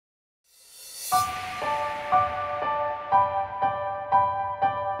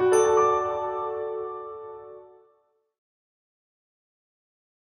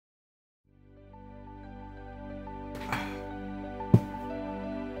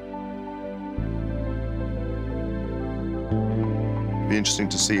be interesting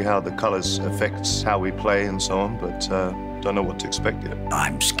to see how the colours affects how we play and so on, but don't know what to expect yet.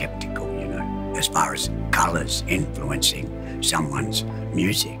 I'm skeptical, you know, as far as colours influencing someone's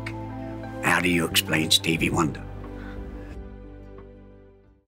music. How do you explain Stevie Wonder?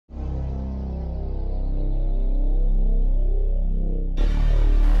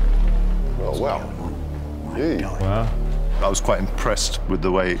 Oh, wow. Wow. I was quite impressed with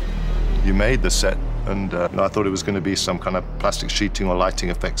the way you made the set, and I thought it was going to be some kind of plastic sheeting or lighting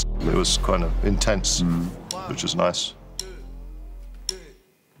effects. It was kind of intense, which was nice.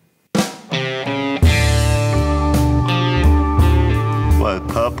 Well,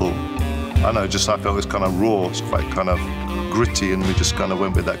 Purple, I know, just I felt it was kind of raw, it's quite kind of gritty, and we just kind of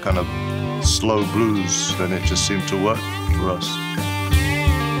went with that kind of slow blues, and it just seemed to work for us.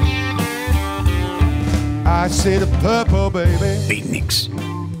 I say the Purple, baby. Beatniks,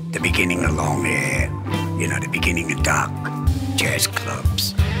 the beginning of long hair, you know, the beginning of dark jazz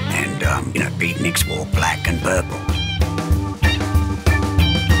clubs. And, you know, Beatniks wore black and purple.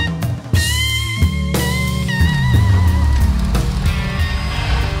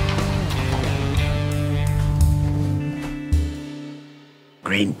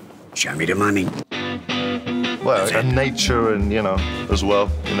 Green, show me the money. Well, and nature and, you know, as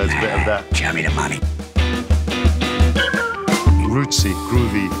well, you know, there's a bit of that. Show me the money. Rootsy,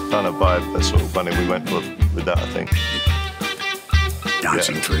 groovy kind of vibe. That's what funny we went for with that, I think.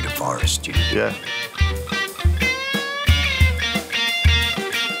 Dancing through the forest, you know. Yeah.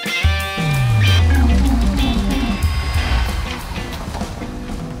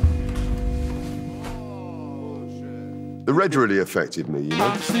 The red really affected me, you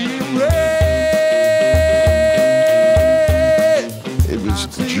know. It was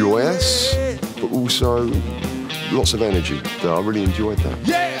joyous, but also lots of energy. I really enjoyed that.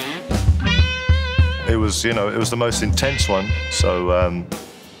 Yeah! It was, you know, it was the most intense one, so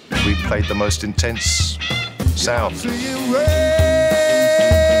we played the most intense sound.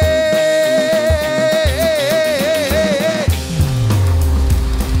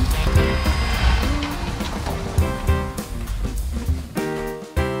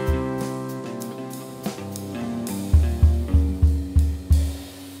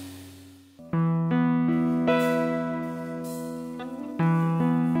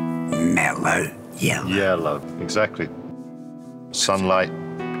 Mellow yellow. Yellow, exactly. Sunlight,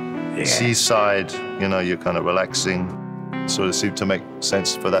 seaside, you know, you're kind of relaxing. So it seemed to make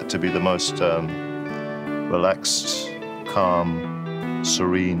sense for that to be the most relaxed, calm,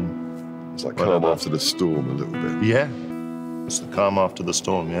 serene. It's like calm after the storm a little bit. Yeah, it's the calm after the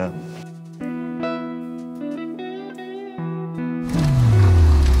storm, yeah.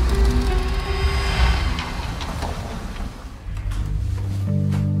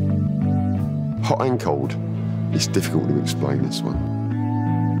 Hot and cold. It's difficult to explain this one.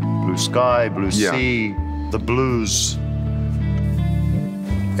 Blue sky, blue sea, the blues.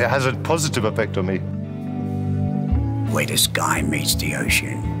 It has a positive effect on me. Where the sky meets the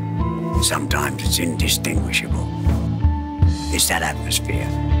ocean, sometimes it's indistinguishable. It's that atmosphere.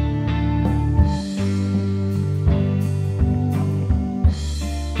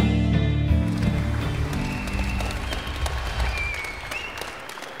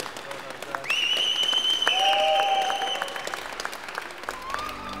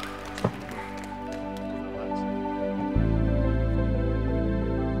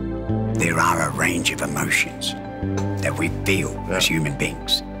 There are a range of emotions that we feel as human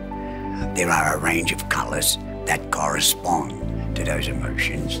beings. There are a range of colours that correspond to those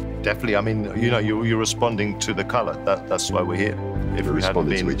emotions. Definitely, I mean, you know, you're responding to the colour. That's why we're here. If we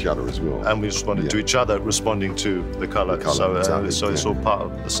responded to each other as well. And we responded to each other, responding to the colour. So it's all part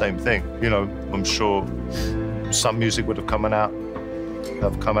of the same thing. You know, I'm sure some music would have come out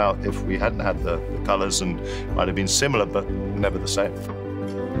if we hadn't had the colours, and might have been similar, but never the same.